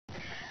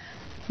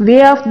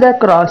Way of the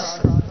cross.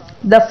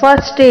 The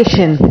first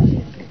station.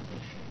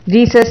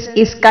 Jesus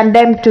is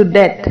condemned to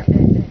death.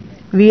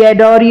 We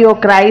adore you, O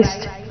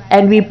Christ,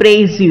 and we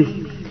praise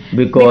you.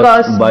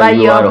 Because by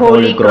your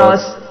holy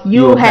cross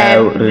you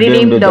have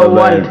redeemed the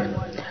world.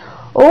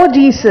 O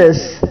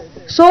Jesus,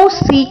 so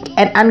meek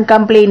and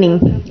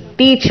uncomplaining,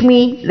 teach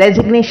me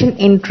resignation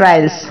in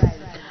trials.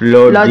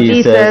 Lord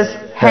Jesus,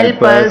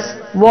 help us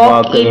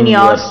walk in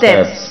your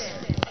steps.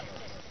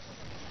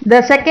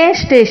 The second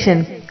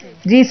station.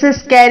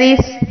 Jesus carries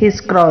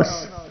his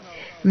cross.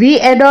 We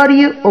adore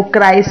you, O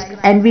Christ,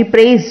 and we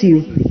praise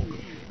you.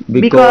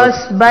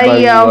 Because by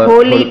your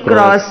holy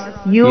cross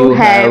you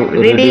have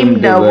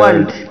redeemed the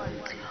world.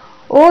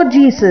 O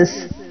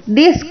Jesus,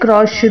 this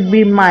cross should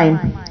be mine,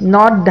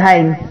 not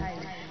thine.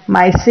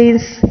 My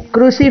sins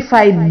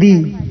crucified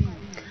thee.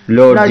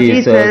 Lord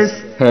Jesus,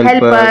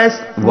 help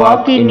us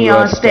walk in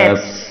your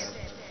steps.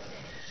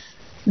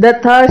 The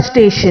third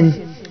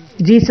station.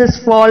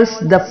 Jesus falls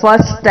the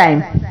first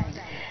time.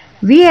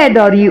 We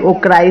adore you, O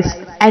Christ,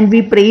 and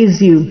we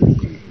praise you.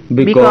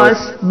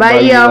 Because by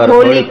your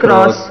holy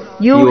cross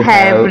you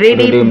have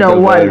redeemed the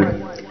world.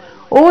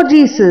 O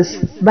Jesus,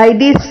 by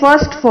this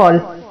first fall,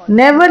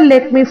 never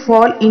let me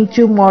fall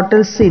into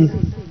mortal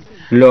sin.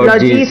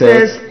 Lord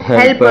Jesus,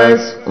 help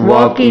us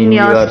walk in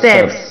your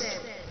steps.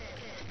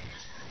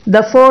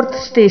 The fourth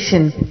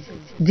station.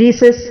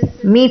 Jesus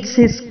meets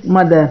his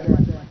mother.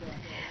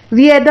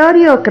 We adore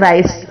you, O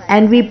Christ,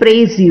 and we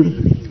praise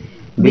you.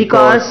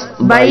 Because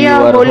by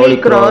your holy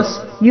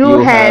cross you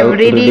have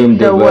redeemed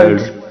the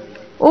world.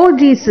 O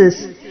Jesus,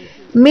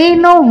 may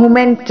no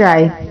human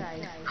tie,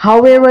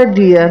 however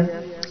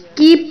dear,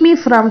 keep me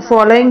from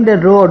following the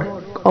road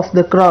of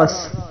the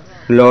cross.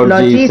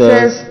 Lord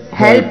Jesus,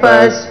 help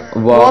us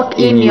walk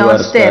in your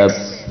steps.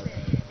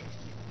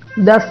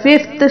 The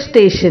fifth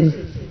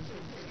station.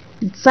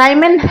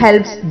 Simon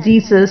helps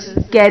Jesus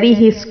carry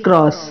his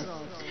cross.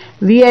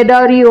 We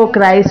adore you, O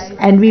Christ,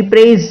 and we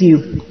praise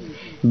you.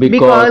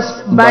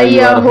 Because by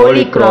your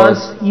holy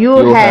cross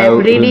you have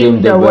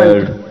redeemed the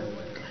world.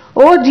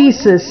 O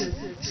Jesus,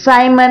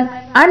 Simon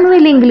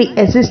unwillingly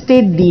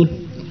assisted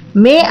thee.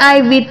 May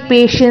I with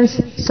patience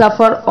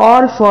suffer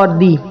all for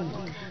thee.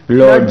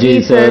 Lord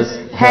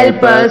Jesus,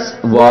 help us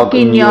walk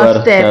in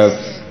your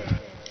steps.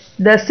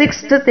 The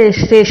sixth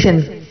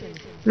station.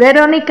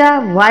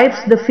 Veronica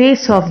wipes the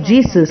face of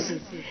Jesus.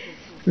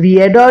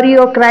 We adore you,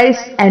 O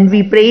Christ, and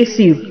we praise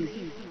you.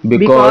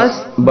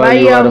 Because by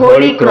your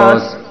holy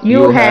cross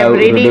you have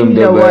redeemed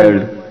the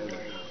world.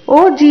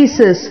 O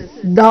Jesus,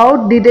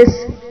 thou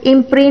didst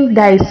imprint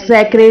thy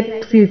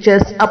sacred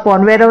features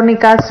upon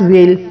Veronica's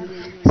veil.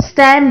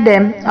 Stamp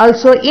them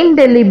also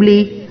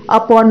indelibly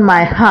upon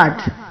my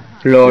heart.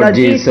 Lord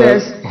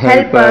Jesus,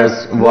 help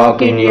us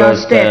walk in your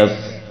steps.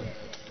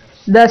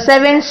 The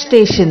seventh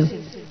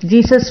station.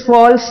 Jesus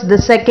falls the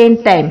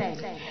second time.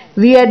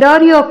 We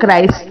adore you, O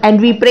Christ,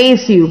 and we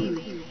praise you.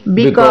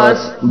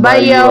 Because by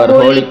your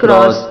holy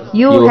cross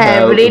you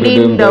have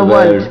redeemed the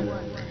world.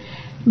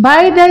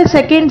 By thy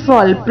second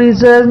fall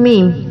preserve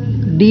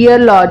me, dear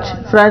Lord,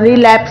 from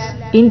relapse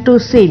into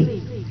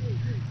sin.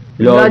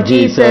 Lord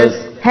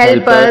Jesus,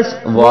 help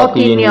us walk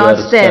in your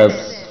steps.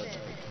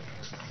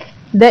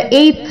 The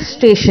eighth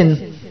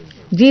station.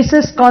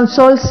 Jesus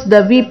consoles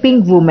the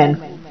weeping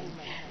woman.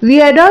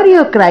 We adore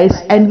you,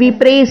 Christ, and we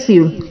praise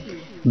you.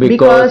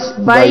 Because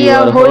by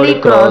your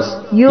holy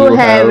cross you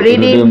have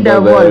redeemed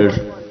the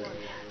world.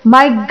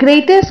 My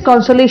greatest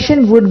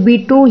consolation would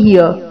be to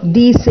hear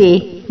thee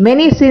say,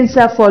 many sins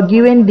are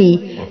forgiven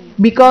thee,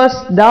 because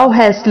thou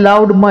hast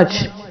loved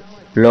much.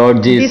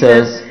 Lord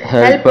Jesus,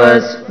 help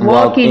us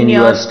walk in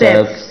your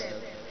steps.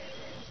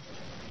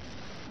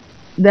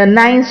 The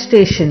ninth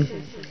station.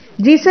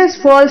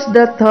 Jesus falls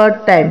the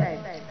third time.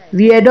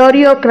 We adore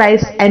you,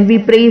 Christ, and we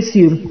praise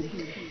you.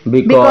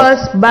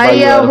 Because by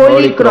your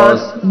holy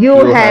cross you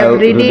have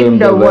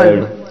redeemed the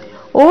world.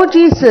 O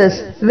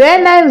Jesus,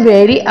 when I am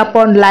weary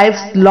upon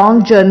life's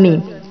long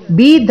journey,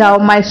 be thou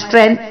my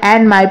strength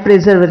and my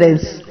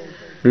perseverance.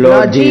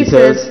 Lord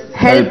Jesus,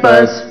 help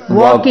us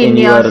walk in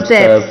your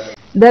steps.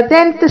 The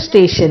 10th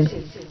station.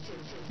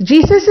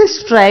 Jesus is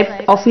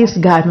stripped of his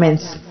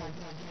garments.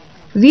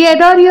 We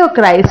adore you,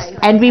 Christ,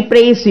 and we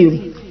praise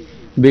you.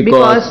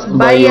 Because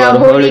by your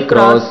holy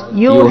cross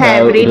you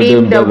have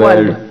redeemed the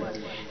world.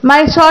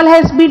 My soul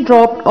has been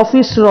robbed of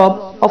his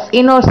robe of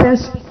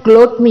innocence.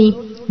 Clothe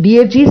me,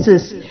 dear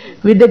Jesus,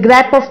 with the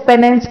grip of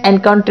penance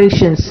and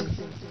contritions.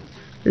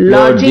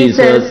 Lord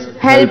Jesus,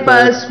 help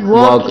us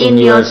walk in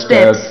your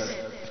steps.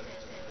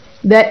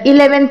 The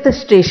 11th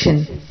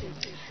station.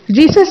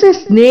 Jesus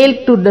is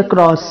nailed to the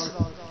cross.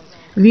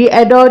 We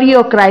adore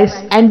you, Christ,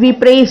 and we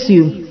praise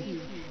you.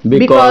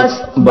 Because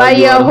by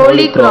your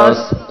holy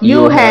cross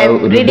you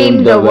have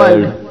redeemed the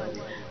world.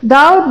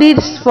 Thou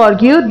didst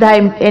forgive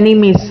thine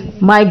enemies,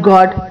 my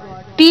God.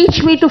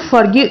 Teach me to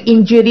forgive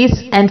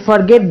injuries and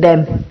forget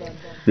them.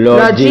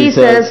 Lord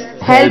Jesus,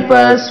 help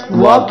us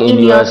walk in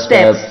your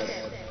steps.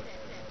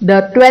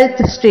 The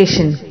 12th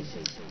station.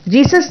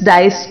 Jesus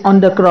dies on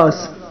the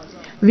cross.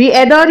 We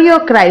adore you,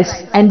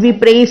 Christ, and we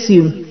praise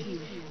you.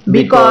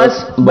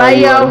 because by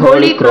your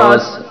holy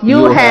cross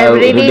you have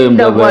redeemed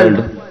the world.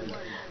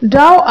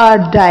 Thou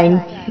art dying,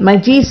 my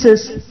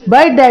Jesus,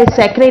 but thy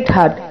sacred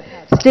heart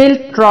still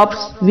throbs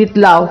with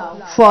love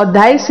for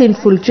thy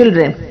sinful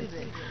children.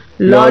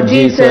 Lord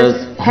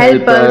Jesus,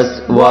 help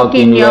us walk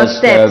in your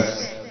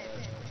steps.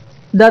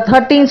 The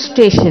 13th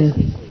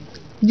station.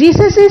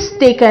 Jesus is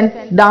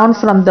taken down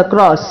from the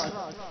cross.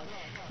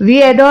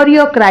 We adore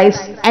your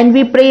Christ and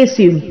we praise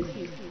you,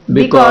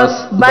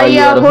 because by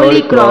your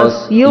holy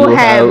cross you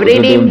have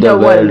redeemed the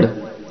world.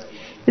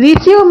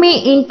 Receive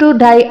me into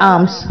thy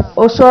arms,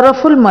 O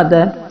sorrowful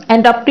mother,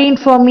 and obtain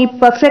for me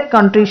perfect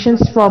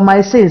contritions for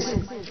my sins.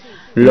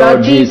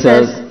 Lord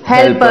Jesus,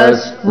 help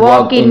us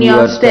walk in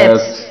your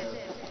steps.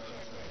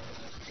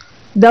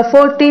 The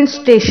 14th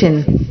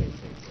station.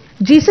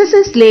 Jesus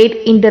is laid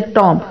in the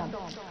tomb.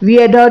 We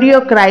adore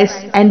your Christ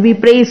and we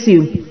praise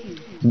you,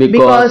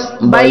 because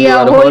by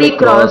your holy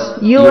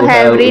cross you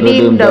have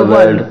redeemed the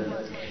world.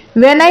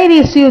 When I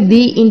receive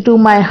thee into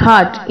my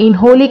heart in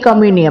holy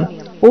communion,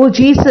 O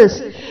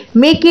Jesus,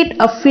 make it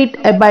a fit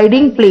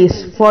abiding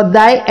place for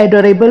thy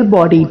adorable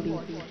body.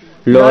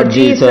 Lord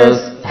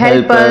Jesus,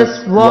 help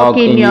us walk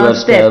in your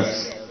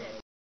steps.